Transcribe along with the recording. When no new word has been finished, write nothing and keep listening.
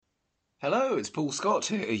Hello, it's Paul Scott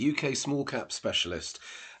here, a UK small cap specialist.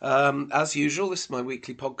 As usual, this is my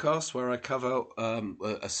weekly podcast where I cover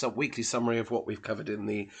weekly summary of what we've covered in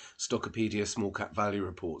the Stockopedia small cap value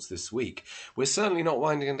reports this week. We're certainly not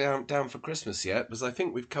winding down for Christmas yet, because I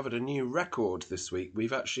think we've covered a new record this week.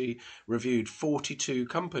 We've actually reviewed 42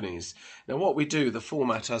 companies. Now, what we do, the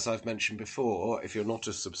format, as I've mentioned before, if you're not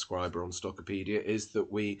a subscriber on Stockopedia, is that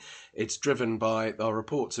our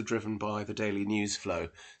reports are driven by the daily news flow.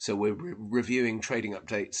 So we're reviewing trading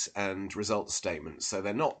updates and results statements. So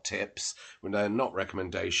they're not tips, they're not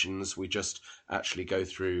recommendations. We just actually go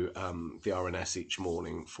through the RNS each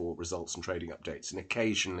morning for results and trading updates, and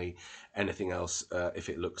occasionally anything else if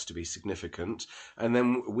it looks to be significant. And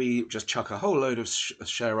then we just chuck a whole load of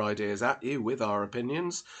share ideas at you with our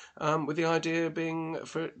opinions, with the idea being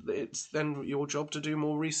it's then your job to do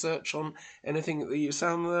more research on anything that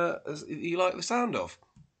you like the sound of.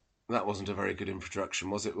 That wasn't a very good introduction,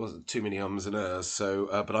 was it? Wasn't too many ums and ers. So,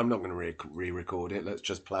 but I'm not going to re-record it. Let's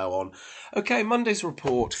just plough on. Okay, Monday's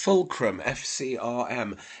report, Fulcrum,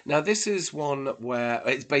 FCRM. Now, this is one where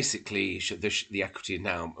it's basically the equity is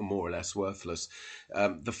now more or less worthless.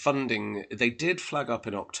 The funding, they did flag up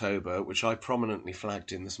in October, which I prominently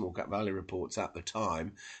flagged in the small cap value reports at the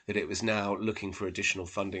time, that it was now looking for additional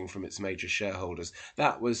funding from its major shareholders.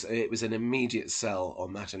 It was an immediate sell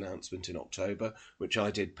on that announcement in October, which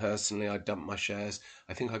I did personally. I dumped my shares.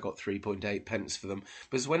 I think I got 3.8 pence for them.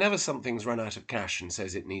 Because whenever something's run out of cash and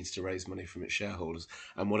says it needs to raise money from its shareholders,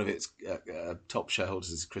 and one of its top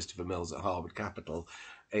shareholders is Christopher Mills at Harvard Capital,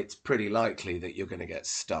 it's pretty likely that you're going to get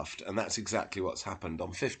stuffed. And that's exactly what's happened.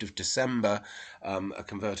 On 5th of December, a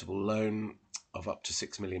convertible loan of up to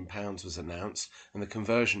 £6 million was announced, and the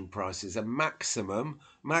conversion price is a maximum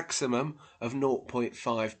of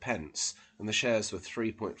 0.5 pence, and the shares were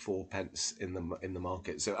 3.4 pence in the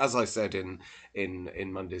market. So as I said in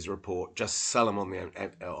Monday's report, just sell them on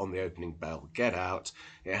the opening bell. Get out.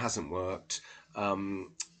 It hasn't worked.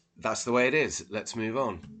 That's the way it is. Let's move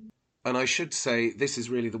on. And I should say this is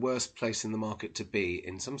really the worst place in the market to be,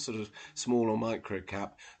 in some sort of small or micro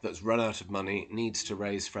cap that's run out of money, needs to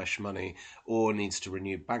raise fresh money, or needs to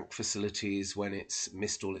renew bank facilities when it's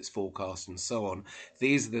missed all its forecasts and so on.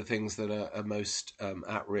 These are the things that are most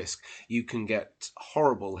at risk. You can get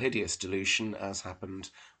horrible, hideous dilution, as happened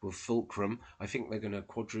with Fulcrum. I think they're going to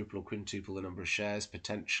quadruple or quintuple the number of shares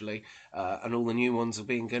potentially, and all the new ones are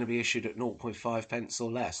going to be issued at 0.5 pence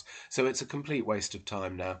or less. So it's a complete waste of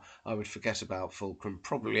time now. I would forget about Fulcrum.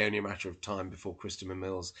 Probably only a matter of time before Christopher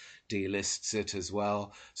Mills delists it as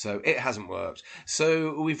well. So it hasn't worked.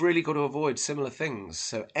 So we've really got to avoid similar things.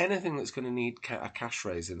 So anything that's going to need a cash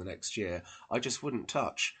raise in the next year, I just wouldn't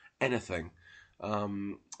touch anything,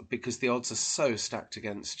 because the odds are so stacked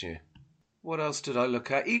against you. What else did I look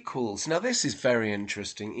at? Equals. Now, this is very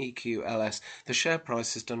interesting. EQLS. The share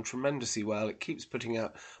price has done tremendously well. It keeps putting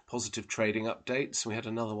out positive trading updates. We had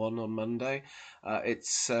another one on Monday.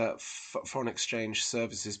 It's foreign exchange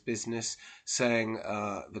services business, saying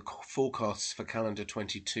the forecasts for calendar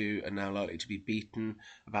 22 are now likely to be beaten,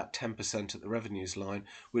 about 10% at the revenues line,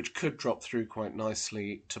 which could drop through quite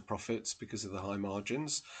nicely to profits because of the high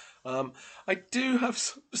margins. I do have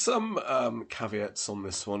some caveats on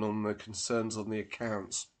this one, on the concerns on the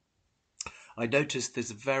accounts. I noticed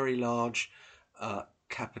there's a very large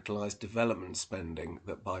capitalised development spending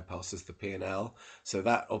that bypasses the P&L, so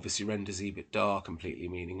that obviously renders EBITDA completely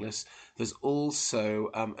meaningless. There's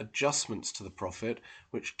also adjustments to the profit,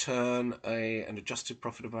 which turn an adjusted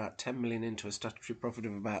profit of about 10 million into a statutory profit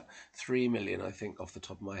of about 3 million, I think, off the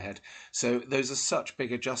top of my head. So those are such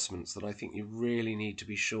big adjustments that I think you really need to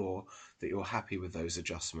be sure that you're happy with those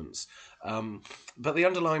adjustments. But the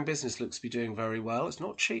underlying business looks to be doing very well. It's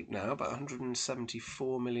not cheap now, about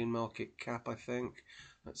 174 million market cap, I think.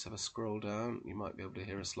 Let's have a scroll down. You might be able to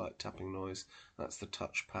hear a slight tapping noise. That's the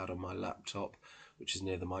touchpad on my laptop, which is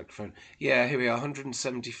near the microphone. Yeah, here we are,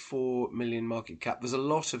 174 million market cap. There's a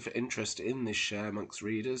lot of interest in this share amongst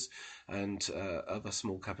readers and other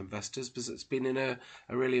small cap investors, because it's been in a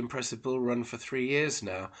really impressive bull run for 3 years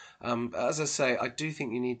now. As I say, I do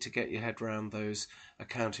think you need to get your head around those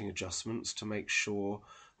accounting adjustments to make sure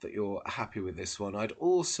that you're happy with this one. I'd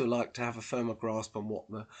also like to have a firmer grasp on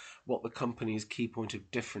what the company's key point of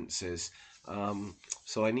difference is.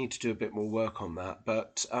 So I need to do a bit more work on that.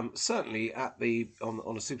 But certainly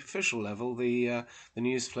on a superficial level, the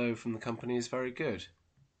news flow from the company is very good.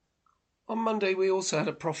 On Monday, we also had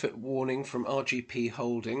a profit warning from RGP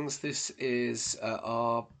Holdings. This is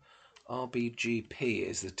RBGP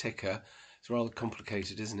is the ticker. It's rather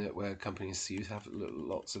complicated, isn't it, where companies have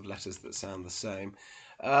lots of letters that sound the same.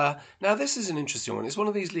 Now, this is an interesting one. It's one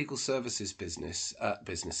of these legal services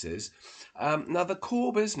businesses. Now, the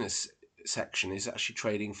core business section is actually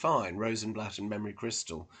trading fine. Rosenblatt and Memory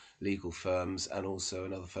Crystal legal firms, and also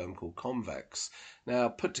another firm called Convex. Now,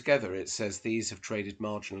 put together, it says these have traded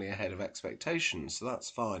marginally ahead of expectations, so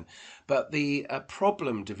that's fine. But the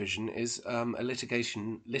problem division is a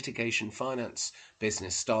litigation finance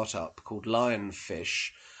business startup called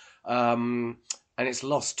Lionfish. And it's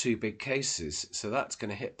lost two big cases, so that's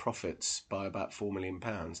going to hit profits by about £4 million.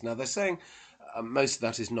 Now, they're saying most of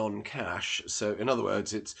that is non-cash, so in other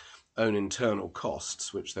words, it's own internal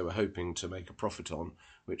costs, which they were hoping to make a profit on,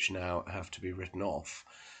 which now have to be written off.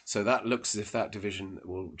 So that looks as if that division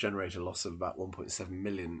will generate a loss of about 1.7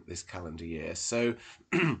 million this calendar year. So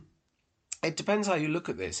it depends how you look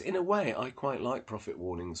at this. In a way, I quite like profit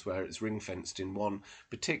warnings where it's ring-fenced in one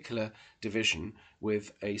particular division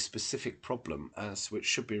with a specific problem which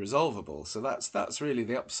should be resolvable. So that's really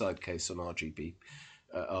the upside case on RBGP.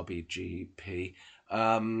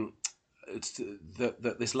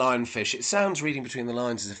 That this Lionfish, it sounds reading between the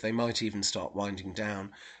lines as if they might even start winding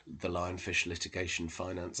down the Lionfish litigation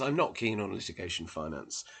finance. I'm not keen on litigation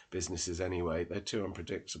finance businesses anyway. They're too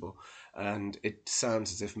unpredictable, and it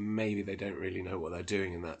sounds as if maybe they don't really know what they're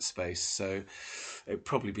doing in that space. So it'd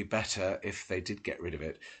probably be better if they did get rid of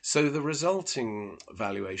it. So the resulting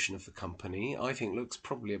valuation of the company, I think, looks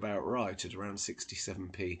probably about right at around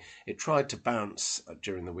 67p. It tried to bounce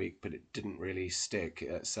during the week, but it didn't really stick.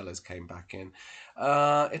 Sellers came back in.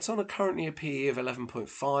 It's on currently a PE of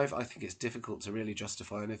 11.5. I think it's difficult to really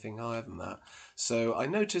justify anything higher than that. So I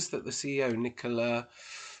noticed that the CEO, Nicola,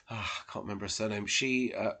 I can't remember her surname,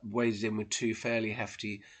 she waded in with two fairly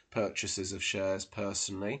hefty purchases of shares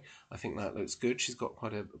personally. I think that looks good. She's got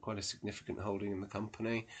quite a significant holding in the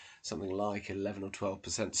company, something like 11 or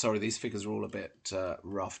 12%. Sorry, these figures are all a bit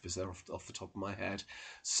rough because they're off the top of my head.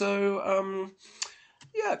 So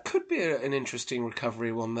yeah, it could be an interesting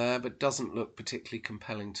recovery one there, but doesn't look particularly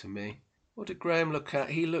compelling to me. What did Graham look at?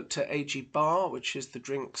 He looked at AG Bar, which is the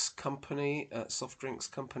drinks company, soft drinks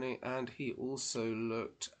company, and he also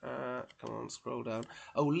looked at, come on, scroll down.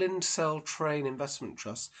 Oh, Lindsell Train Investment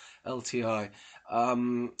Trust, LTI.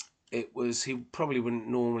 He probably wouldn't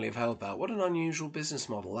normally have held that. What an unusual business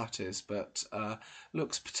model that is, but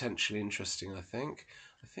looks potentially interesting, I think.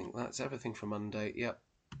 I think that's everything for Monday. Yep.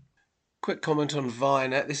 Quick comment on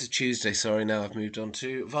Vianet. This is Tuesday, sorry, now I've moved on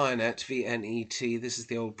to Vianet, VNET. This is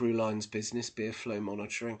the old Brewlines business, beer flow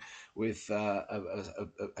monitoring, with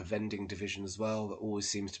a vending division as well that always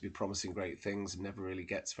seems to be promising great things and never really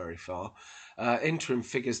gets very far. Interim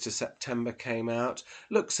figures to September came out.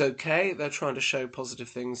 Looks okay. They're trying to show positive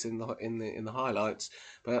things in the highlights,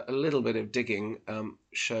 but a little bit of digging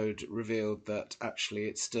revealed that actually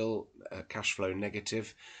it's still cash flow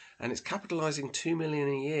negative. And it's capitalising $2 million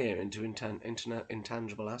a year into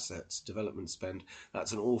intangible assets development spend.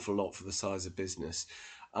 That's an awful lot for the size of business.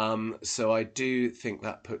 So I do think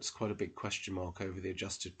that puts quite a big question mark over the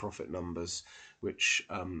adjusted profit numbers, which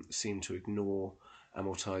seem to ignore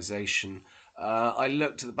amortization. I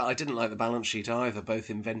didn't like the balance sheet either.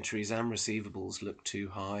 Both inventories and receivables look too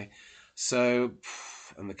high. So,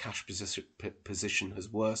 and the cash position has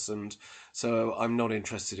worsened. So I'm not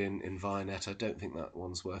interested in Vianet. I don't think that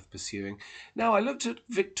one's worth pursuing. Now, I looked at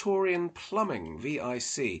Victorian Plumbing,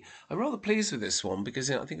 VIC. I'm rather pleased with this one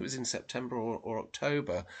because I think it was in September or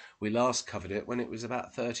October we last covered it when it was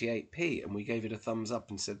about 38p, and we gave it a thumbs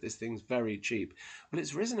up and said this thing's very cheap. Well,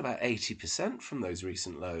 it's risen about 80% from those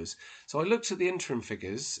recent lows. So I looked at the interim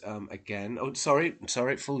figures again. Oh, sorry,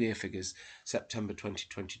 full year figures, September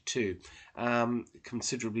 2022.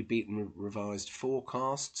 Considerably beaten revised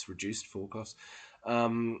forecasts, reduced forecasts.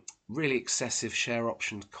 Really excessive share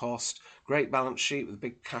option cost. Great balance sheet with a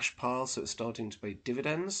big cash pile, so it's starting to pay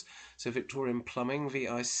dividends. So Victorian Plumbing,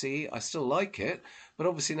 VIC, I still like it, but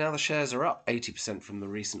obviously now the shares are up 80% from the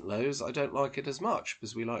recent lows. I don't like it as much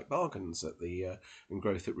because we like bargains at and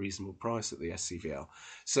growth at reasonable price at the SCVL.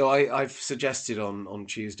 So I've suggested on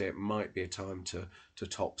Tuesday it might be a time to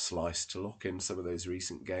top slice to lock in some of those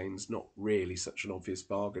recent gains. Not really such an obvious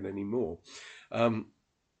bargain anymore.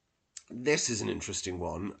 This is an interesting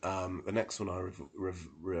one. The next one I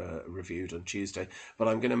reviewed on Tuesday, but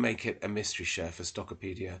I'm going to make it a mystery share for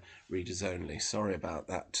Stockopedia readers only. Sorry about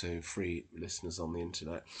that to free listeners on the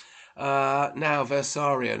internet. Now,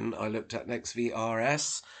 Versarion, I looked at next,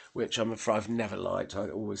 VRS, which I'm afraid I've never liked. I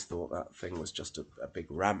always thought that thing was just a big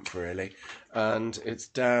ramp, really. And it's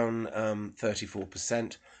down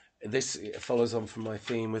 34%. this follows on from my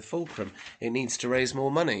theme with Fulcrum. It needs to raise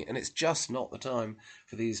more money, and it's just not the time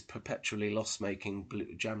for these perpetually loss-making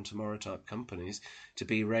jam tomorrow type companies to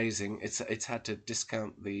be raising. It's had to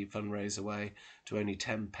discount the fundraise away to only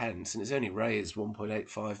 10 pence, and it's only raised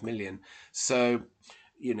 1.85 million. So,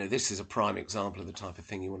 this is a prime example of the type of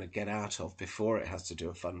thing you want to get out of before it has to do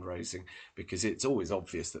a fundraising, because it's always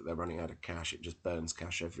obvious that they're running out of cash. It just burns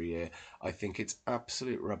cash every year. I think it's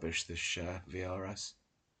absolute rubbish, this share, VRS.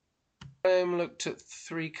 Graham looked at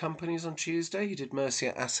 3 companies on Tuesday. He did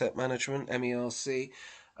Mercia Asset Management, MERC,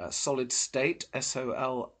 Solid State,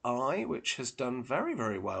 SOLI, which has done very,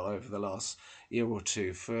 very well over the last year or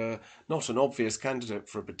two for not an obvious candidate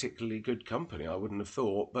for a particularly good company, I wouldn't have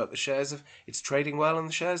thought, but it's trading well and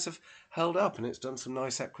the shares have held up and it's done some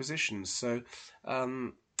nice acquisitions. So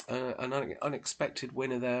an unexpected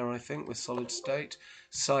winner there, I think, with Solid State.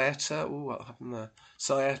 Saeta, what happened there?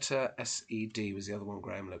 Saeta SED was the other one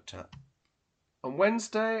Graham looked at. On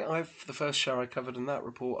Wednesday, the first share I covered in that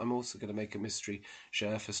report. I'm also going to make a mystery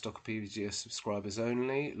share for Stockopedia subscribers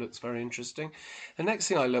only. It looks very interesting. The next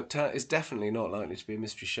thing I looked at is definitely not likely to be a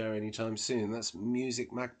mystery share anytime soon. That's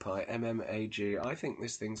Music Magpie, MMAG. I think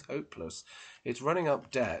this thing's hopeless. It's running up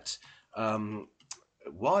debt.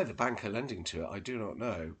 Why the bank are lending to it, I do not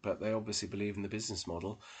know, but they obviously believe in the business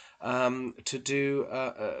model, to do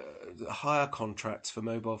hire contracts for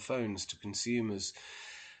mobile phones to consumers.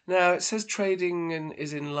 Now, it says trading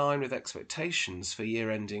is in line with expectations for year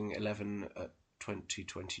ending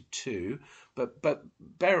 11/2022, but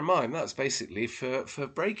bear in mind that's basically for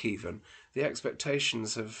break even. The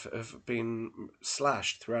expectations have been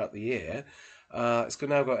slashed throughout the year. It's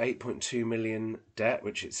now got 8.2 million debt,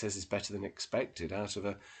 which it says is better than expected out of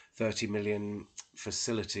a 30 million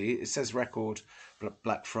facility. It says record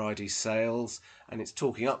Black Friday sales, and it's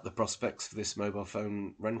talking up the prospects for this mobile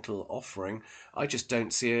phone rental offering. I just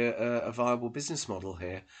don't see a viable business model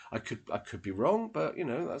here. I could be wrong, but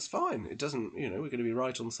that's fine. It doesn't. We're going to be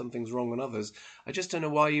right on some things, wrong on others. I just don't know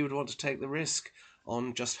why you would want to take the risk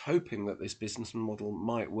on just hoping that this business model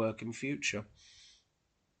might work in future.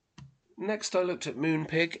 Next, I looked at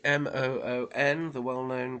Moonpig, Moon, the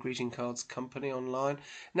well-known greeting cards company online.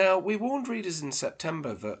 Now, we warned readers in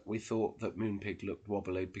September that we thought that Moonpig looked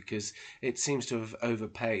wobbly because it seems to have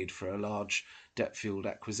overpaid for a large debt-fueled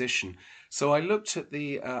acquisition. So I looked at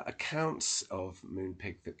the accounts of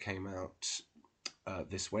Moonpig that came out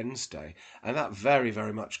this Wednesday, and that very,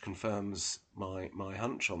 very much confirms my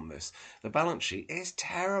hunch on this. The balance sheet is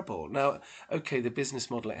terrible. Now, okay, the business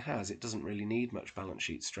model it doesn't really need much balance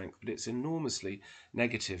sheet strength, but it's enormously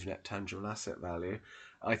negative net tangible asset value.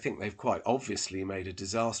 I think they've quite obviously made a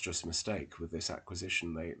disastrous mistake with this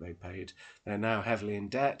acquisition they paid. They're now heavily in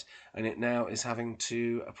debt, and it now is having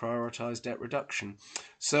to prioritise debt reduction.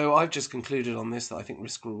 So I've just concluded on this that I think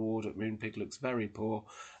risk-reward at Moonpig looks very poor,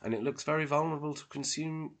 and it looks very vulnerable to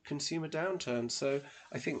consumer downturn. So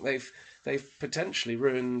I think they've potentially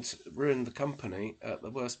ruined the company at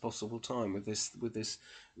the worst possible time with this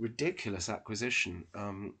ridiculous acquisition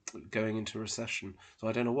going into recession. So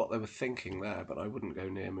I don't know what they were thinking there, but I wouldn't go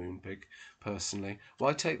near Moonpig personally.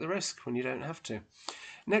 Why take the risk when you don't have to?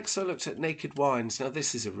 Next, I looked at Naked Wines. Now,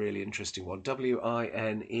 this is a really interesting one.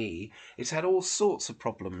 WINE. It's had all sorts of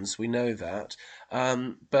problems. We know that,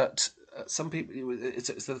 but some people.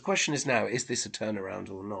 So the question is now: is this a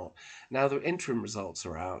turnaround or not? Now the interim results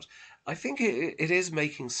are out. I think it is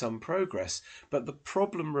making some progress, but the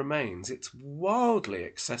problem remains its wildly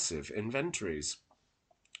excessive inventories,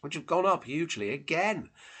 which have gone up hugely again.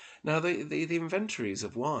 Now, the inventories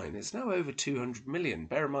of wine, it's now over 200 million.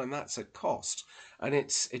 Bear in mind that's a cost, and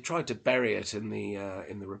it tried to bury it in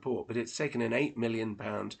the report, but it's taken an £8 million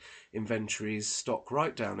inventories stock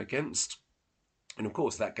write down against. And of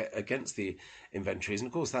course, that against the inventories, and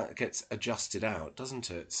of course that gets adjusted out,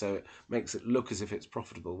 doesn't it? So it makes it look as if it's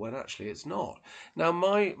profitable when actually it's not. Now,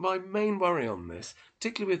 my main worry on this,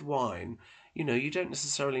 particularly with wine, you don't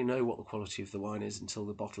necessarily know what the quality of the wine is until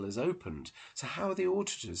the bottle is opened. So how are the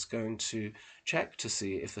auditors going to check to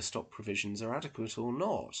see if the stock provisions are adequate or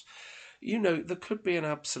not? There could be an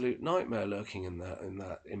absolute nightmare lurking in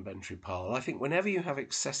that inventory pile. I think whenever you have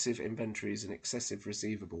excessive inventories and excessive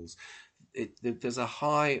receivables, there's a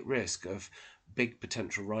high risk of big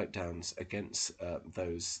potential write-downs against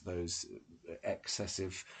those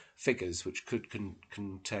excessive figures, which could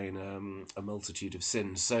contain a multitude of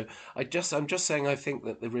sins. So I'm just saying I think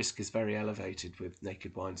that the risk is very elevated with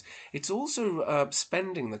Naked Wines. It's also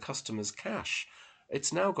spending the customer's cash.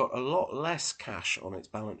 It's now got a lot less cash on its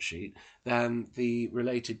balance sheet than the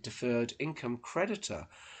related deferred income creditor.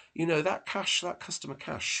 that cash, that customer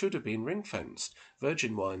cash should have been ring fenced.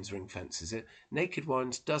 Virgin Wines ring fences it, Naked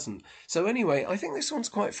Wines doesn't. So anyway, I think this one's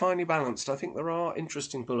quite finely balanced. I think there are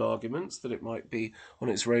interesting bull arguments that it might be on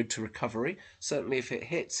its road to recovery. Certainly if it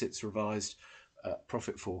hits its revised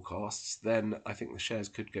profit forecasts, then I think the shares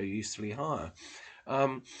could go usefully higher.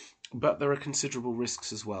 But there are considerable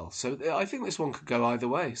risks as well. So I think this one could go either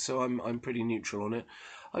way. So I'm pretty neutral on it.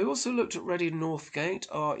 I also looked at Reading Northgate,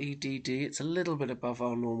 REDD. It's a little bit above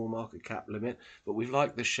our normal market cap limit, but we've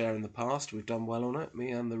liked this share in the past. We've done well on it,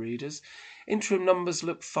 me and the readers. Interim numbers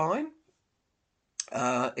look fine.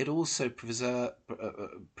 It also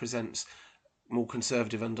presents more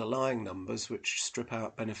conservative underlying numbers, which strip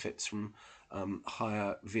out benefits from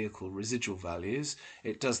higher vehicle residual values.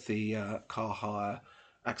 It does the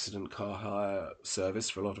accident car hire service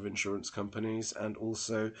for a lot of insurance companies, and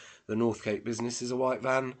also the Northgate business is a white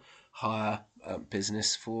van hire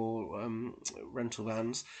business for rental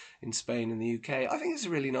vans in Spain and the UK. I think it's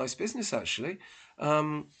a really nice business, actually.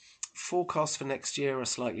 Forecasts for next year are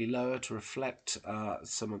slightly lower to reflect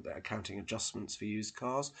some of the accounting adjustments for used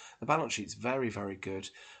cars. The balance sheet's very, very good.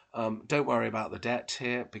 Don't worry about the debt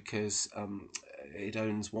here, because it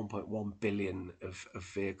owns 1.1 billion of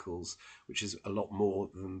vehicles, which is a lot more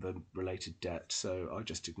than the related debt. So I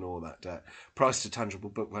just ignore that debt. Price to tangible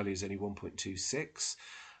book value is only 1.26.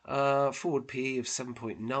 Forward PE of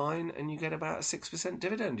 7.9, and you get about a 6%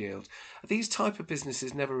 dividend yield. These type of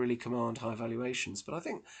businesses never really command high valuations, but I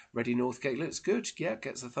think Reading Northgate looks good. Yeah,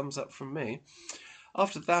 gets a thumbs up from me.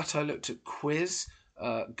 After that, I looked at Quiz.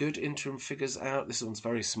 Good interim figures out. This one's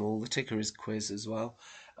very small. The ticker is Quiz as well.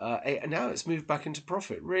 And now it's moved back into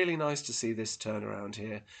profit. Really nice to see this turnaround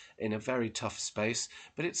here in a very tough space.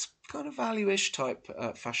 But it's kind of value-ish type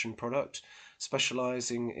fashion product,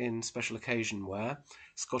 specialising in special occasion wear.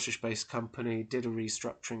 Scottish-based company, did a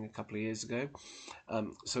restructuring a couple of years ago.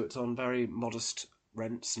 So it's on very modest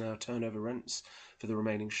rents now, turnover rents for the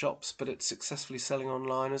remaining shops, but it's successfully selling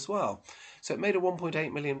online as well. So it made a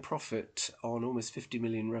 1.8 million profit on almost 50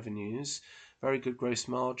 million revenues. Very good gross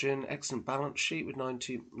margin, excellent balance sheet with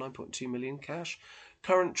 9.2 million cash.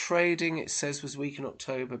 Current trading, it says, was weak in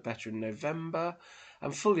October, better in November.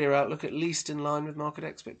 And full year outlook at least in line with market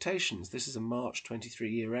expectations. This is a March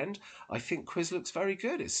 23 year end. I think Quiz looks very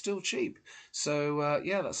good. It's still cheap. So,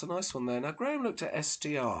 yeah, that's a nice one there. Now, Graham looked at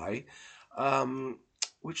SDI,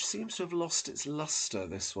 which seems to have lost its luster,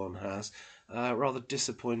 this one has. Rather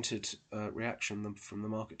disappointed reaction from the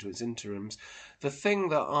market to its interims. The thing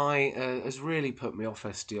that has really put me off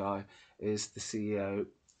SDI is the CEO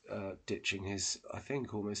ditching his, I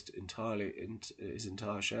think, almost entirely his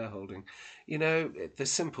entire shareholding. The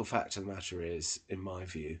simple fact of the matter is, in my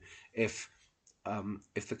view, if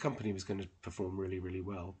the company was going to perform really, really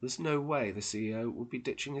well, there's no way the CEO would be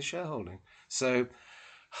ditching his shareholding. So,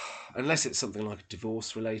 unless it's something like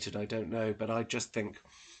divorce related, I don't know, but I just think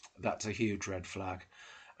that's a huge red flag.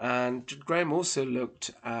 And Graham also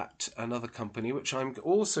looked at another company, which I'm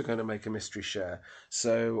also going to make a mystery share,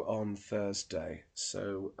 so on Thursday.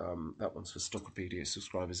 So that one's for Stockopedia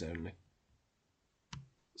subscribers only.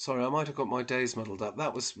 Sorry, I might have got my days muddled up.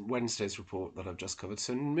 That was Wednesday's report that I've just covered.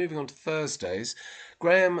 So moving on to Thursdays,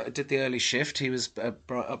 Graham did the early shift. He was up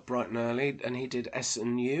bright and early, and he did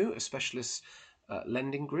S&U, a specialist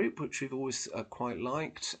lending group, which we've always quite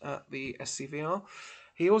liked at the SCVR.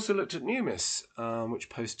 He also looked at Numis, which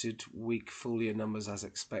posted weak full year numbers as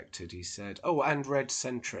expected, he said. Oh, and Red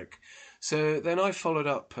Centric. So then I followed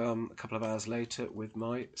up a couple of hours later with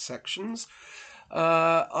my sections.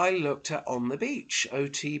 I looked at On the Beach,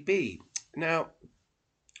 OTB. Now,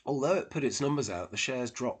 although it put its numbers out, the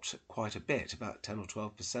shares dropped quite a bit, about 10 or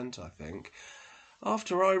 12%, I think.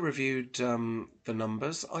 After I reviewed the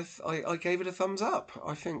numbers, I gave it a thumbs up.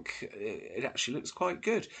 I think it actually looks quite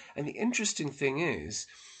good. And the interesting thing is,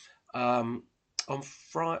 on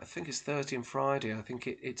Friday, I think it's Thursday and Friday, I think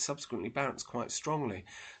it subsequently bounced quite strongly.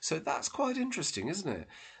 So that's quite interesting, isn't it?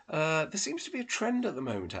 There seems to be a trend at the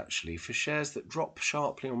moment, actually, for shares that drop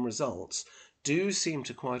sharply on results do seem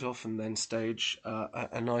to quite often then stage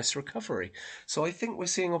a nice recovery. So I think we're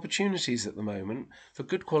seeing opportunities at the moment for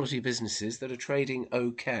good quality businesses that are trading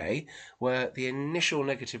okay, where the initial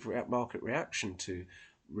negative market reaction to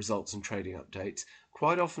results and trading updates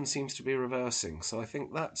quite often seems to be reversing. So I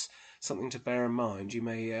think that's something to bear in mind. You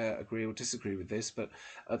may agree or disagree with this, but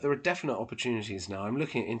there are definite opportunities now. I'm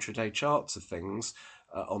looking at intraday charts of things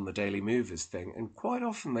on the Daily Movers thing, and quite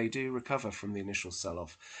often they do recover from the initial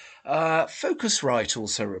sell-off. Focusrite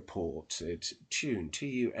also reported Tune,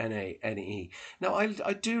 T-U-N-A-N-E. Now,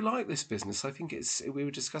 I do like this business. I think we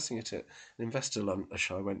were discussing it at an investor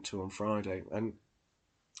lunch I went to on Friday, and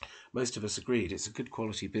most of us agreed it's a good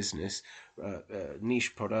quality business,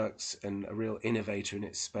 niche products, and a real innovator in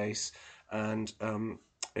its space. And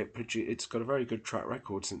it's got a very good track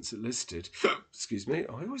record since it listed. Excuse me,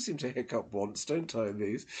 I always seem to hiccup once, don't I, in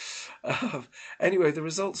these? Anyway, the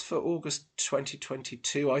results for August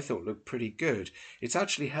 2022 I thought looked pretty good. It's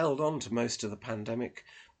actually held on to most of the pandemic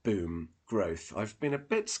boom growth. I've been a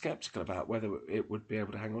bit skeptical about whether it would be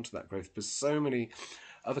able to hang on to that growth because so many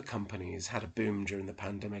other companies had a boom during the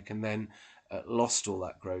pandemic and then lost all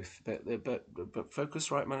that growth. But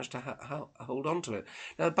Focusrite managed to hold on to it.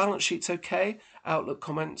 Now the balance sheet's okay. Outlook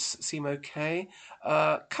comments seem okay.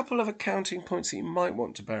 A couple of accounting points that you might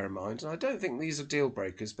want to bear in mind, and I don't think these are deal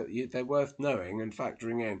breakers, but they're worth knowing and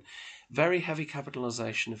factoring in. Very heavy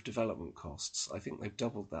capitalisation of development costs. I think they've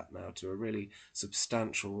doubled that now to a really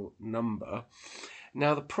substantial number.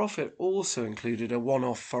 Now, the profit also included a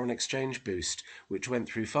one-off foreign exchange boost, which went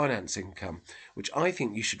through finance income, which I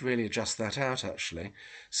think you should really adjust that out, actually.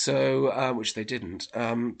 So, which they didn't,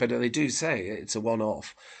 but they do say it's a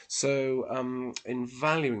one-off. So, in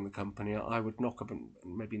valuing the company, I would knock up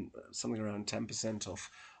maybe something around 10% off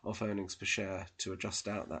earnings per share to adjust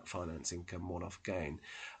out that finance income one-off gain.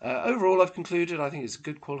 Overall, I've concluded I think it's a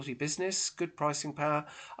good quality business, good pricing power.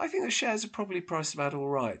 I think the shares are probably priced about all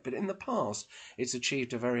right, but in the past, it's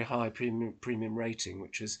achieved a very high premium rating,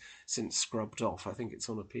 which has since scrubbed off. I think it's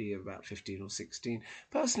on a P of about 15 or 16.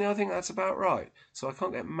 Personally, I think that's about right. So I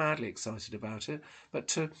can't get madly excited about it, but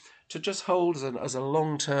to just hold as a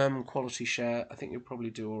long-term quality share, I think you'll probably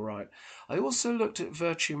do all right. I also looked at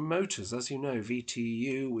Vertu Motors. As you know,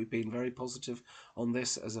 VTU, we've been very positive on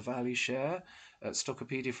this as a value share at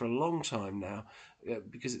Stockopedia for a long time now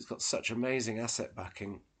because it's got such amazing asset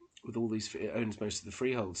backing. With all these, it owns most of the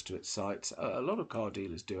freeholds to its sites. A lot of car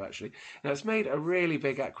dealers do, actually. Now, it's made a really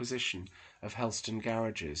big acquisition of Helston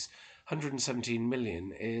Garages. 117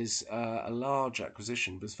 million is a large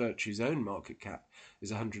acquisition because Vertu's own market cap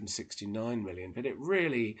is 169 million, but it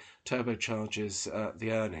really turbocharges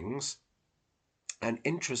the earnings. And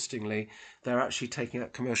interestingly, they're actually taking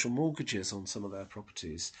out commercial mortgages on some of their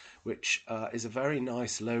properties, which is a very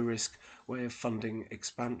nice low-risk way of funding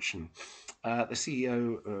expansion. The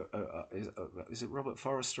CEO, is it Robert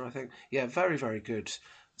Forrester, I think? Yeah, very, very good,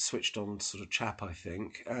 switched-on sort of chap, I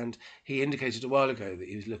think. And he indicated a while ago that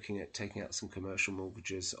he was looking at taking out some commercial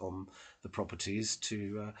mortgages on the properties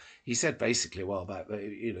to... he said basically a while back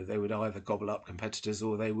that they would either gobble up competitors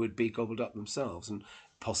or they would be gobbled up themselves, and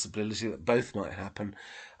possibility that both might happen.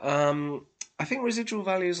 I think residual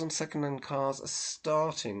values on second-hand cars are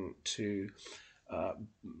starting to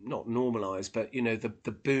not normalise, but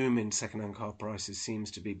the boom in second-hand car prices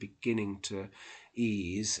seems to be beginning to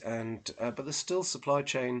ease, and but there's still supply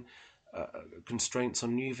chain constraints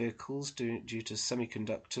on new vehicles due to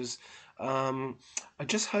semiconductors. I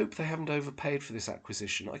just hope they haven't overpaid for this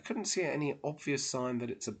acquisition. I couldn't see any obvious sign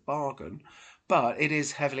that it's a bargain, but it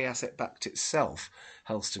is heavily asset-backed itself,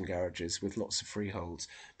 Helston Garages, with lots of freeholds.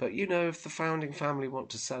 But if the founding family want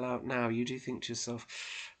to sell out now, you do think to yourself,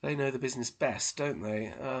 they know the business best, don't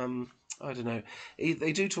they? I don't know.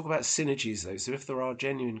 They do talk about synergies, though. So if there are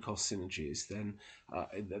genuine cost synergies, then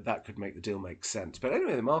that could make the deal make sense. But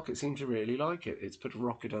anyway, the market seems to really like it. It's put a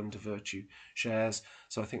rocket under Vertu shares,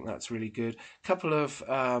 so I think that's really good. Couple of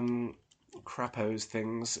crapos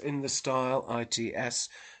things in the style. ITS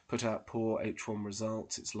put out poor H1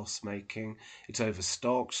 results. It's loss-making. It's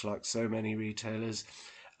overstocked, like so many retailers.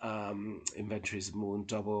 Inventories have more than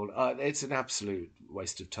doubled. It's an absolute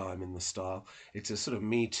waste of time in the style. It's a sort of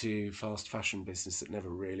Me Too fast fashion business that never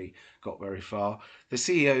really got very far. The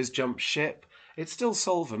CEO's jumped ship. It's still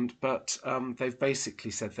solvent, but they've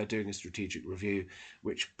basically said they're doing a strategic review,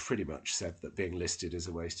 which pretty much said that being listed is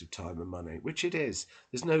a waste of time and money, which it is.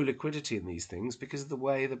 There's no liquidity in these things because of the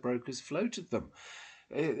way the brokers floated them.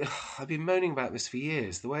 I've been moaning about this for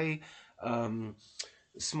years. The way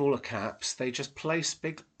smaller caps, they just place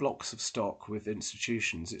big blocks of stock with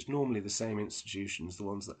institutions. It's normally the same institutions, the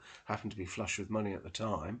ones that happen to be flush with money at the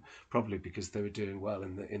time, probably because they were doing well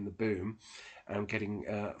in the boom and getting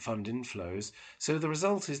fund inflows. So the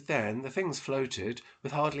result is then the thing's floated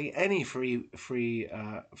with hardly any free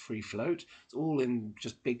float. It's all in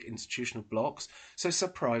just big institutional blocks. So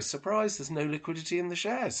surprise, surprise, there's no liquidity in the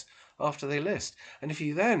shares after they list. And if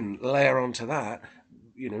you then layer onto that,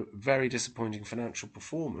 very disappointing financial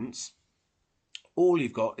performance, all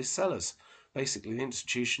you've got is sellers. Basically, the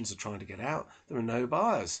institutions are trying to get out. There are no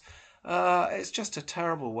buyers. It's just a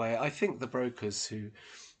terrible way. I think the brokers who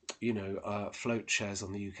float shares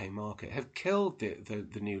on the UK market have killed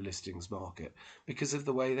the new listings market because of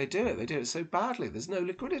the way they do it. They do it so badly. There's no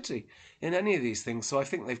liquidity in any of these things. So I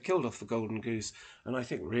think they've killed off the golden goose. And I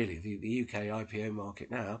think really the UK IPO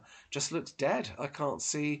market now just looks dead. I can't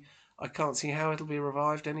see how it'll be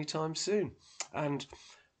revived anytime soon. And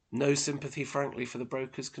no sympathy, frankly, for the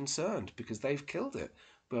brokers concerned because they've killed it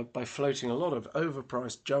by floating a lot of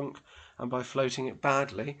overpriced junk and by floating it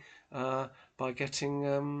badly, by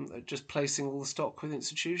getting just placing all the stock with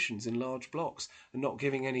institutions in large blocks and not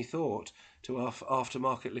giving any thought to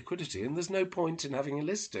aftermarket liquidity. And there's no point in having a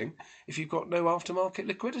listing if you've got no aftermarket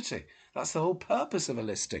liquidity. That's the whole purpose of a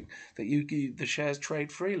listing, that the shares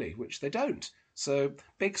trade freely, which they don't. So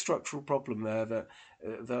big structural problem there that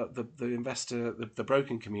the investor, the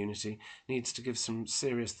broking community needs to give some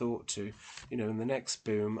serious thought to. In the next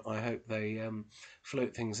boom, I hope they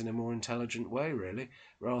float things in a more intelligent way, really,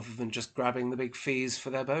 rather than just grabbing the big fees for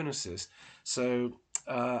their bonuses. So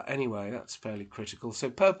anyway, that's fairly critical. So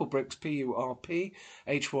Purplebricks, PURP,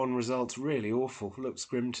 H1 results really awful. Looks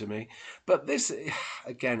grim to me. But this,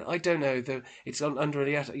 again, I don't know. It's under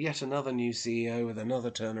yet another new CEO with another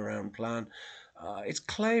turnaround plan. It's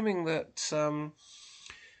claiming that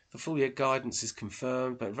the full year guidance is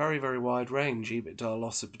confirmed, but very, very wide range. EBITDA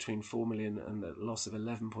loss of between 4 million and a loss of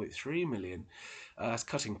 11.3 million. It's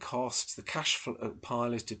cutting costs. The cash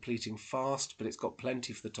pile is depleting fast, but it's got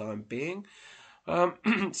plenty for the time being.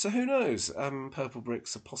 So who knows?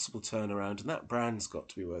 Purplebricks, a possible turnaround, and that brand's got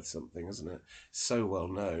to be worth something, isn't it? So well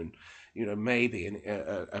known. Maybe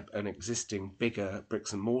an existing bigger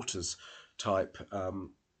bricks and mortars type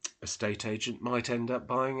estate agent might end up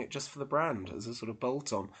buying it just for the brand as a sort of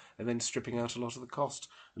bolt-on and then stripping out a lot of the cost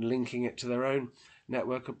and linking it to their own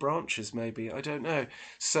network of branches, maybe. I don't know.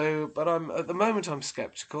 So, but at the moment I'm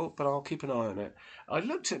sceptical, but I'll keep an eye on it. I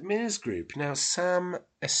looked at Mears Group. Now, Sam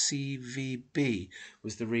SCVB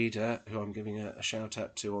was the reader who I'm giving a shout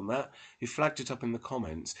out to on that, who flagged it up in the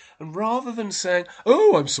comments. And rather than saying,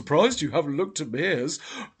 "Oh, I'm surprised you haven't looked at Mears,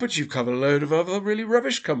 but you've covered a load of other really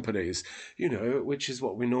rubbish companies," which is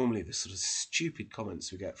what we normally, the sort of stupid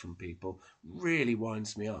comments we get from people, really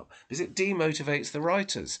winds me up because it demotivates the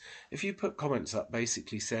writers. If you put comments up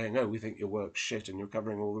basically saying, "Oh, we think your work's shit and you're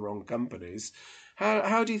covering all the wrong companies,"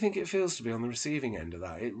 how do you think it feels to be on the receiving end of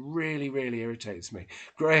that? It really, really irritates me.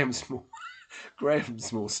 Graham's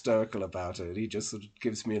more stoical about it. He just sort of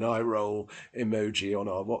gives me an eye roll emoji on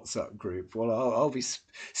our WhatsApp group. Well, I'll be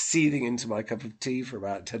seething into my cup of tea for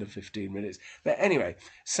about 10 or 15 minutes. But anyway,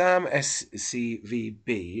 Sam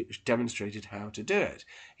SCVB demonstrated how to do it.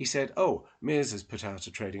 He said, "Oh, Mears has put out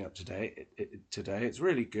a trading up today. It's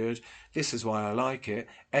really good. This is why I like it.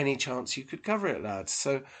 Any chance you could cover it, lads?"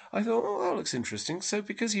 So I thought, oh, that looks interesting. So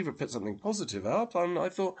because he put something positive up, I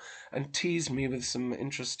thought, and teased me with some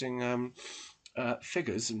interesting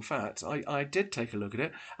figures. In fact, I did take a look at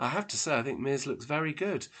it. I have to say, I think Mears looks very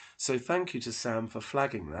good. So thank you to Sam for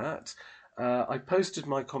flagging that. I posted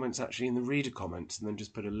my comments actually in the reader comments and then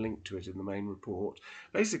just put a link to it in the main report.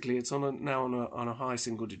 Basically, it's now on a high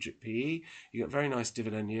single-digit PE. You get very nice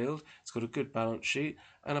dividend yield. It's got a good balance sheet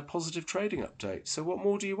and a positive trading update. So what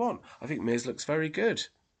more do you want? I think Mears looks very good.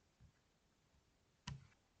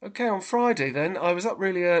 Okay, on Friday then, I was up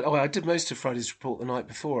really early. Oh, I did most of Friday's report the night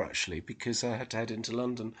before, actually, because I had to head into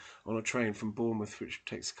London on a train from Bournemouth, which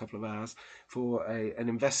takes a couple of hours, for an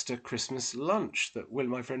investor Christmas lunch that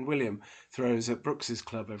my friend William throws at Brooks's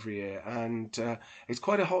Club every year. And it's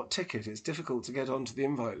quite a hot ticket. It's difficult to get onto the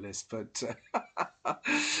invite list, but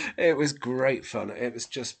it was great fun. It was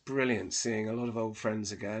just brilliant seeing a lot of old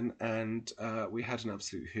friends again. And we had an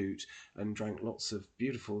absolute hoot and drank lots of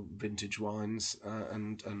beautiful vintage wines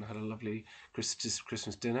and had a lovely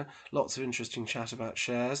Christmas dinner. Lots of interesting chat about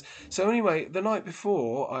shares. So anyway, the night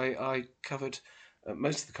before, I covered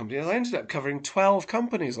most of the companies. I ended up covering 12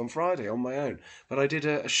 companies on Friday on my own, but I did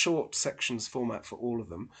a short sections format for all of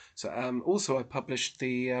them. So also I published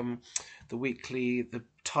the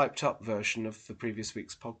typed up version of the previous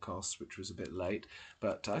week's podcast, which was a bit late,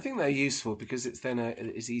 but I think they're useful because it's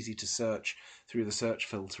easy to search through the search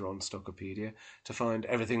filter on Stockopedia to find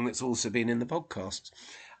everything that's also been in the podcast.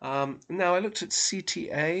 Now I looked at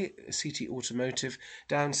CT Automotive,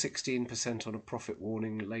 down 16% on a profit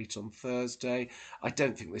warning late on Thursday. I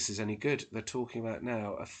don't think this is any good. They're talking about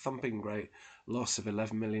now a thumping great loss of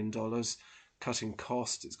 $11 million. Cutting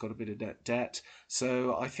cost, it's got a bit of net debt,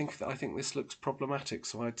 so I think this looks problematic.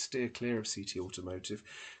 So I'd steer clear of CT Automotive.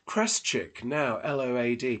 Crestchick now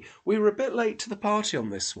LOAD. We were a bit late to the party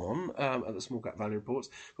on this one at the Small Cap Value Reports,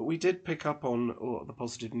 but we did pick up on the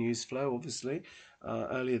positive news flow, obviously,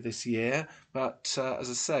 earlier this year. But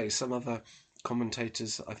as I say, some other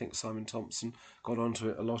commentators, I think Simon Thompson, got onto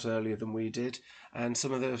it a lot earlier than we did, and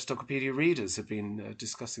some of the Stockopedia readers have been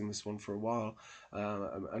discussing this one for a while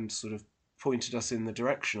and sort of pointed us in the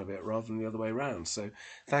direction of it rather than the other way around. So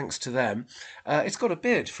thanks to them. It's got a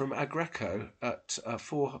bid from Agreco at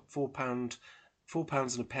 £4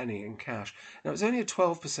 £4 and a penny in cash. Now, it's only a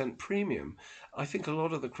 12% premium. I think a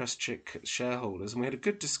lot of the Crestchick shareholders, and we had a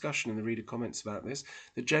good discussion in the reader comments about this,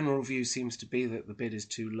 the general view seems to be that the bid is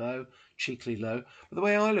too low, cheekily low. But the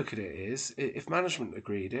way I look at it is, if management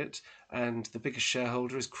agreed it, and the biggest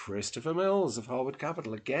shareholder is Christopher Mills of Harwood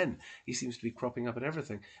Capital, again, he seems to be cropping up at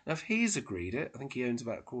everything. Now, if he's agreed it, I think he owns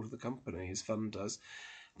about a quarter of the company, his fund does,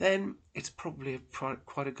 then it's probably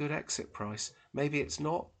quite a good exit price. Maybe it's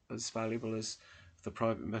not as valuable as the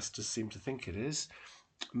private investors seem to think it is.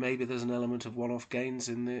 Maybe there's an element of one-off gains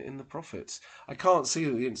in the profits. I can't see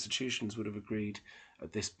that the institutions would have agreed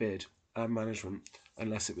at this bid, management,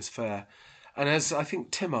 unless it was fair. And as I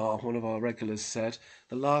think Timar, one of our regulars, said,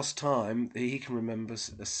 the last time he can remember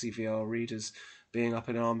as CVR readers being up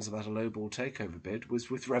in arms about a lowball takeover bid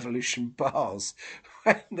was with Revolution Bars,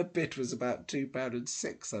 when the bid was about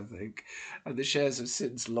 £2.06, I think, and the shares have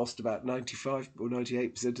since lost about 95 or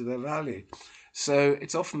 98% of their value. So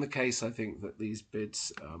it's often the case, I think, that these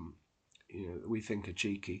bids, we think are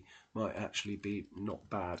cheeky, might actually be not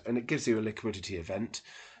bad. And it gives you a liquidity event,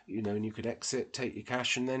 and you could exit, take your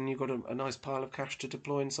cash, and then you've got a nice pile of cash to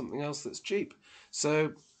deploy in something else that's cheap.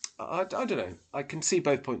 So I don't know. I can see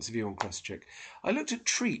both points of view on Crestchick. I looked at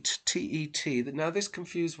Treat, T-E-T. Now, this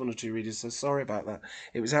confused one or two readers, so sorry about that.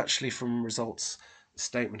 It was actually from results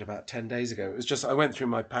statement about 10 days ago. It was just I went through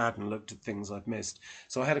my pad and looked at things I've missed.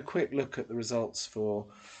 So I had a quick look at the results for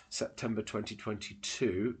September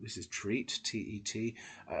 2022. This is Treat, T-E-T.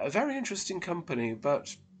 A very interesting company,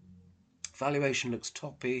 but valuation looks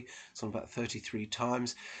toppy. It's on about 33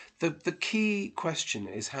 times. The key question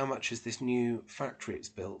is how much is this new factory it's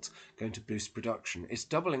built going to boost production? It's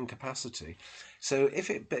doubling capacity. So if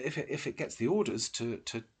it gets the orders to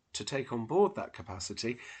take on board that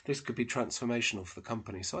capacity, this could be transformational for the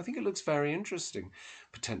company. So I think it looks very interesting.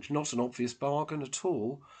 Potential, not an obvious bargain at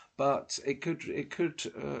all, but it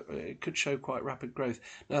could show quite rapid growth.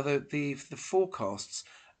 Now the forecasts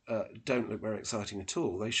don't look very exciting at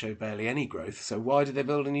all. They show barely any growth. So why did they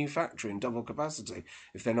build a new factory and double capacity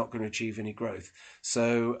if they're not going to achieve any growth?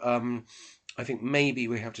 So I think maybe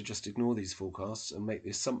we have to just ignore these forecasts and make the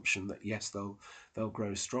assumption that yes, they'll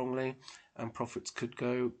grow strongly and profits could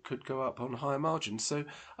go up on higher margins. So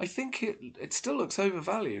I think it still looks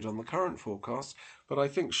overvalued on the current forecast, but I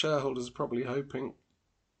think shareholders are probably hoping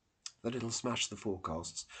that it'll smash the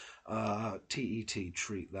forecasts. TET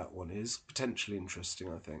Treat, that one is potentially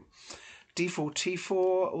interesting, I think.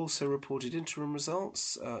 D4T4 also reported interim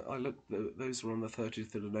results. I looked; those were on the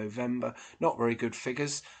 30th of November. Not very good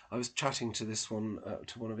figures. I was chatting to this one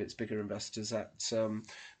to one of its bigger investors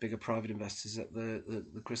bigger private investors at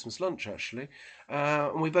the Christmas lunch actually,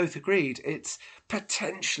 and we both agreed it's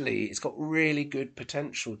got really good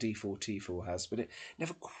potential. D4T4 has, but it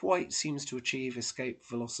never quite seems to achieve escape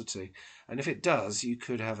velocity. And if it does, you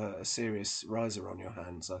could have a serious riser on your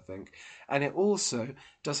hands, I think. And it also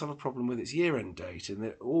does have a problem with its year-end date, and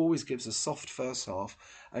it always gives a soft first half,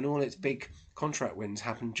 and all its big contract wins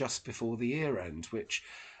happen just before the year-end, which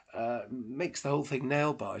makes the whole thing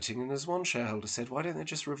nail-biting. And as one shareholder said, why don't they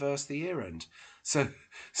just reverse the year-end so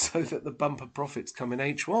that the bumper profits come in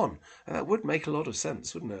H1? And that would make a lot of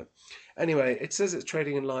sense, wouldn't it? Anyway, it says it's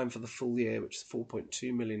trading in line for the full year, which is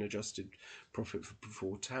 4.2 million adjusted profit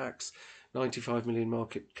before tax, 95 million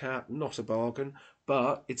market cap, not a bargain,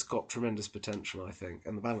 but it's got tremendous potential, I think,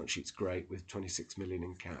 and the balance sheet's great with 26 million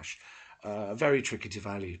in cash. Very tricky to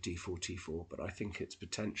value D4T4, but I think it's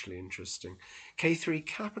potentially interesting. K3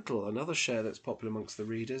 Capital, another share that's popular amongst the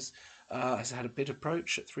readers, has had a bid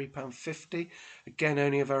approach at £3.50. Again,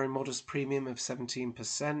 only a very modest premium of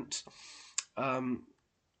 17%. I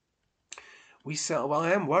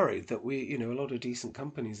am worried that a lot of decent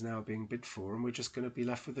companies now are being bid for, and we're just going to be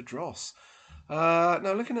left with a dross.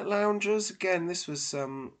 Now, looking at loungers, again, this was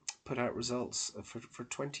put out results for a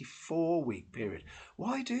 24-week period.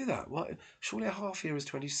 Why do that? Why? Surely a half year is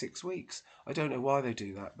 26 weeks. I don't know why they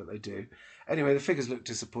do that, but they do. Anyway, the figures look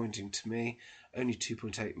disappointing to me. Only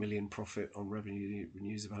 2.8 million profit on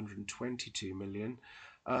revenues of 122 million.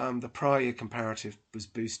 The prior year comparative was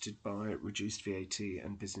boosted by reduced VAT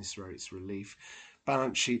and business rates relief.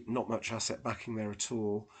 Balance sheet, not much asset backing there at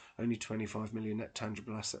all. Only 25 million net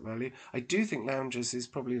tangible asset value. I do think Loungers is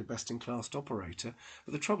probably the best-in-class operator,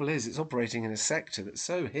 but the trouble is it's operating in a sector that's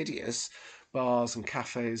so hideous. Bars and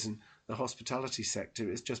cafes and the hospitality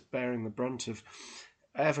sector is just bearing the brunt of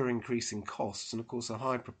ever increasing costs, and of course a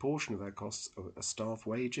high proportion of their costs are staff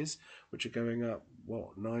wages, which are going up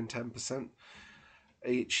 9-10%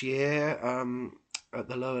 each year at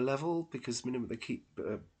the lower level, because they keep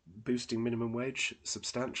boosting minimum wage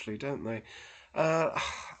substantially, don't they?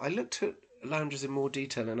 I looked at lounges in more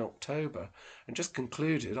detail in October and just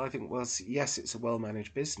concluded, I think, well, yes, it's a well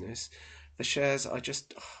managed business. The shares, I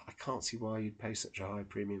can't see why you'd pay such a high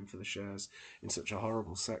premium for the shares in such a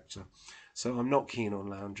horrible sector. So I'm not keen on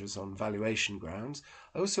loungers on valuation grounds.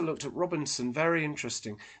 I also looked at Robinson, very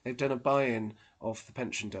interesting. They've done a buy-in of the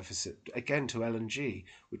pension deficit, again to L&G,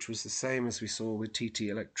 which was the same as we saw with TT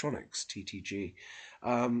Electronics, TTG.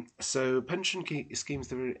 So pension schemes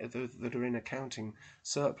that are in accounting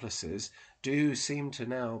surpluses do seem to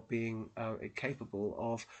now being capable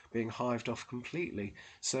of being hived off completely.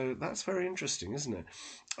 So that's very interesting, isn't it?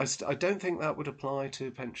 I don't think that would apply to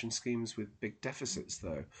pension schemes with big deficits,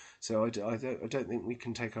 though. So I don't think we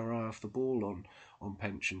can take our eye off the ball on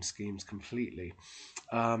pension schemes completely.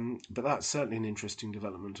 But that's certainly an interesting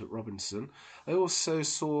development at Robinson. I also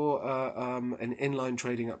saw an inline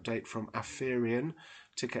trading update from Aferian,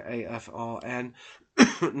 ticker AFRN.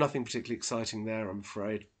 Nothing particularly exciting there, I'm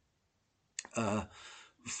afraid.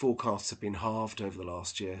 Forecasts have been halved over the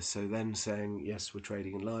last year, so then saying yes, we're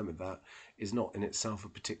trading in line with that is not in itself a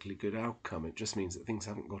particularly good outcome. It just means that things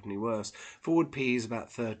haven't got any worse. Forward P is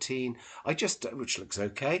about 13, which looks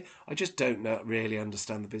okay. I just don't really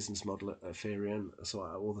understand the business model at Aferian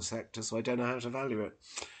or the sector, so I don't know how to value it.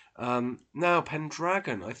 Now,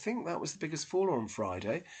 Pendragon, I think that was the biggest faller on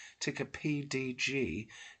Friday, ticker PDG.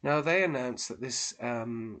 Now, they announced that this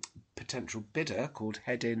potential bidder called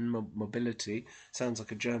Head-In Mobility, sounds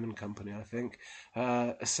like a German company, I think,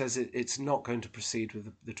 says it's not going to proceed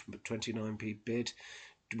with the 29p bid,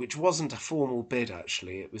 which wasn't a formal bid,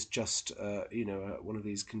 actually. It was just, one of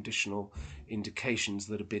these conditional indications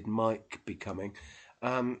that a bid might be coming.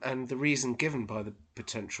 And the reason given by the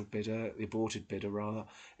potential bidder, the aborted bidder rather,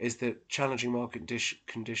 is that challenging market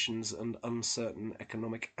conditions and uncertain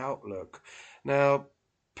economic outlook. Now,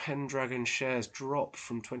 Pendragon shares dropped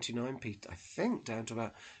from 29p, I think, down to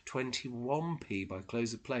about 21p by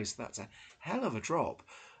close of play. So that's a hell of a drop.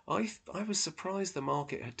 I was surprised the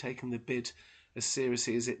market had taken the bid as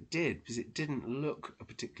seriously as it did, because it didn't look a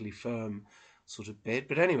particularly firm sort of bid.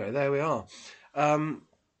 But anyway, there we are.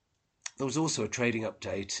 There was also a trading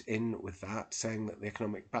update in with that, saying that the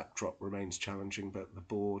economic backdrop remains challenging, but the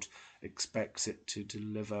board expects it to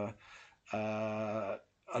deliver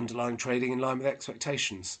underlying trading in line with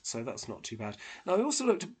expectations. So that's not too bad. Now, I also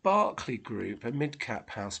looked at Berkeley Group, a mid-cap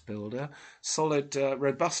house builder. Solid,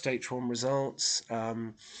 robust H1 results.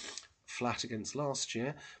 Flat against last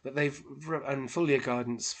year, but and full year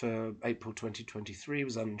guidance for April 2023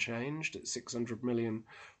 was unchanged at 600 million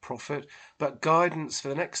profit, but guidance for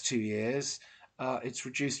the next 2 years, it's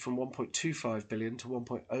reduced from 1.25 billion to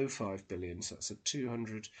 1.05 billion, so that's a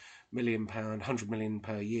 200 million pound, 100 million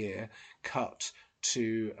per year cut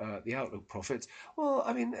to the outlook profits. Well,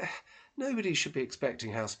 I mean, nobody should be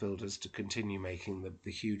expecting house builders to continue making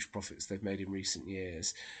the huge profits they've made in recent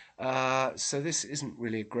years. So this isn't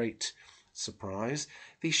really a great surprise.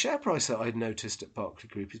 The share price that I'd noticed at Berkeley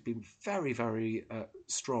Group has been very, very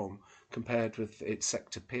strong compared with its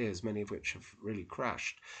sector peers, many of which have really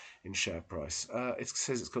crashed in share price. It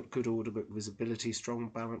says it's got good order book visibility, strong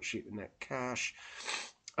balance sheet with net cash.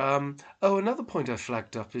 Another point I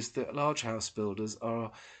flagged up is that large house builders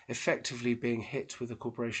are effectively being hit with a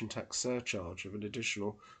corporation tax surcharge of an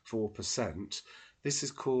additional 4%. This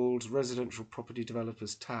is called Residential Property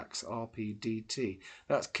Developers Tax, RPDT.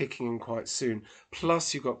 That's kicking in quite soon.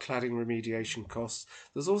 Plus, you've got cladding remediation costs.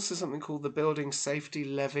 There's also something called the Building Safety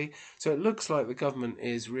Levy. So it looks like the government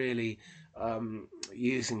is really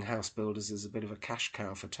using house builders as a bit of a cash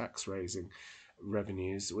cow for tax raising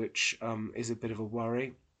revenues, which is a bit of a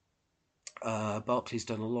worry. Barclays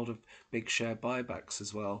done a lot of big share buybacks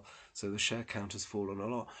as well, so the share count has fallen a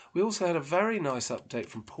lot. We also had a very nice update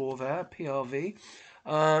from Porvair, PRV.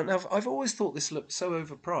 Now, I've always thought this looked so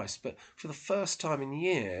overpriced, but for the first time in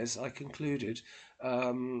years, I concluded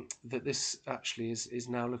that this actually is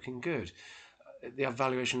now looking good. The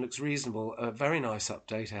valuation looks reasonable. A very nice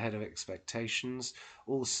update ahead of expectations.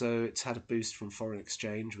 Also, it's had a boost from foreign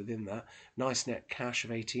exchange within that. Nice net cash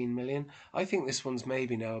of 18 million. I think this one's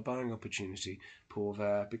maybe now a buying opportunity,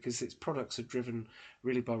 Porvair, because its products are driven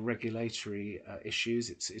really by regulatory issues.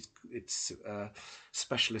 It's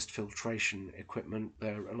specialist filtration equipment.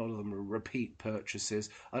 A lot of them are repeat purchases.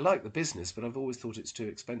 I like the business, but I've always thought it's too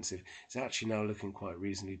expensive. It's actually now looking quite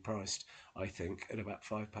reasonably priced, I think, at about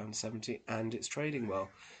 £5.70, and it's trading well.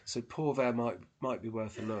 So Porvair might be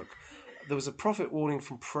worth a look. There was a profit warning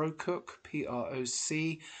from ProCook,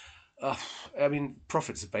 PROC.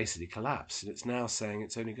 Profits have basically collapsed, and it's now saying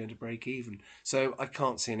it's only going to break even. So I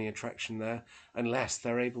can't see any attraction there unless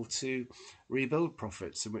they're able to rebuild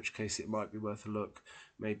profits, in which case it might be worth a look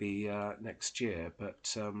maybe next year.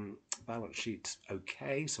 But balance sheet's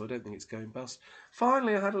okay, so I don't think it's going bust.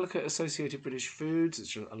 Finally, I had a look at Associated British Foods.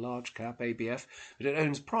 It's a large cap, ABF, but it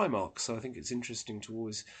owns Primark, so I think it's interesting to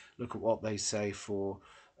always look at what they say for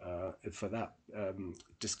that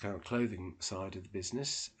discount clothing side of the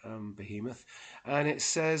business, behemoth. And it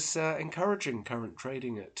says encouraging current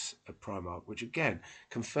trading at Primark, which again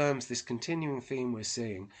confirms this continuing theme we're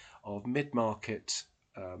seeing of mid-market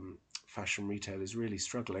fashion retail is really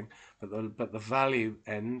struggling, but the value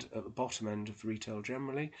end, at the bottom end of retail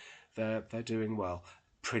generally, they're doing well.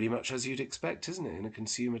 Pretty much as you'd expect, isn't it? In a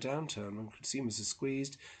consumer downturn, when consumers are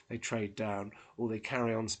squeezed, they trade down or they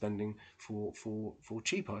carry on spending for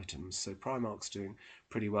cheap items. So Primark's doing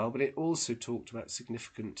pretty well, but it also talked about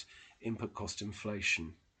significant input cost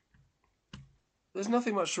inflation. There's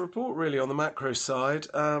nothing much to report really on the macro side.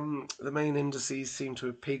 The main indices seem to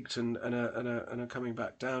have peaked and are coming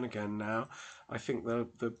back down again now. I think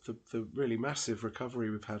the really massive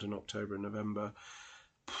recovery we've had in October and November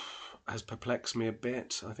has perplexed me a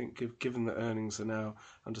bit. I think given that earnings are now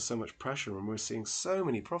under so much pressure and we're seeing so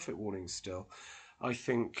many profit warnings still, I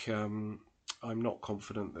think I'm not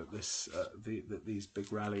confident that that these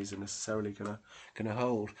big rallies are necessarily going to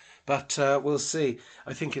hold. But we'll see.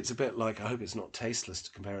 I think it's a bit like, I hope it's not tasteless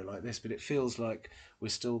to compare it like this, but it feels like we're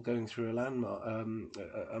still going through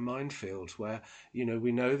a minefield where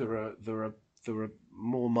we know there are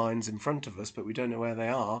more mines in front of us, but we don't know where they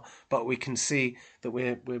are. But we can see that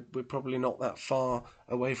we're probably not that far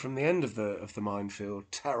away from the end of the minefield.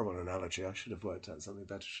 Terrible analogy. I should have worked out something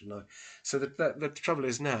better, shouldn't I? So the trouble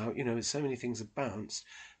is now, so many things have bounced.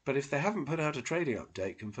 But if they haven't put out a trading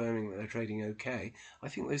update confirming that they're trading okay, I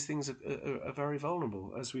think those things are very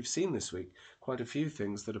vulnerable. As we've seen this week, quite a few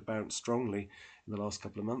things that have bounced strongly in the last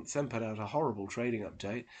couple of months then put out a horrible trading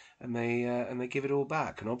update, and they give it all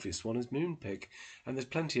back. An obvious one is Moonpig, and there's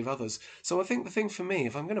plenty of others. So I think the thing for me,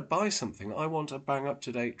 if I'm going to buy something, I want a bang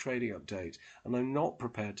up-to-date trading update, and I'm not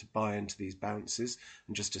prepared to buy into these bounces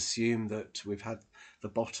and just assume that we've had the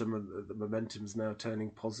bottom and the momentum's now turning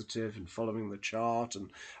positive and following the chart, and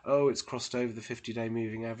it's crossed over the 50-day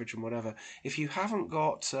moving average and whatever. If you haven't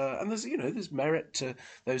got and there's merit to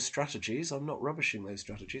those strategies, I'm not rubbishing those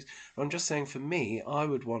strategies, but I'm just saying, for me, I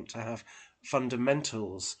would want to have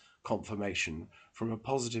fundamentals confirmation from a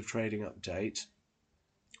positive trading update,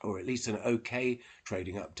 or at least an okay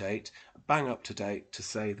trading update, bang up to date, to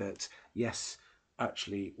say that yes,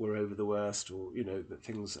 actually we're over the worst, or that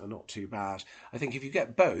things are not too bad. I think if you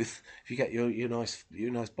get both, if you get your nice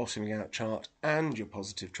bottoming out chart and your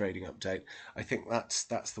positive trading update, I think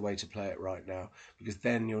that's the way to play it right now, because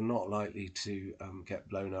then you're not likely to get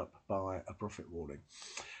blown up by a profit warning.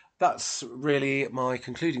 That's really my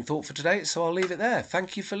concluding thought for today, so I'll leave it there.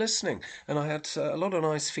 Thank you for listening. And I had a lot of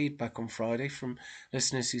nice feedback on Friday from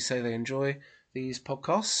listeners who say they enjoy these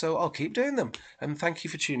podcasts, so I'll keep doing them. And thank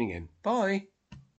you for tuning in. Bye.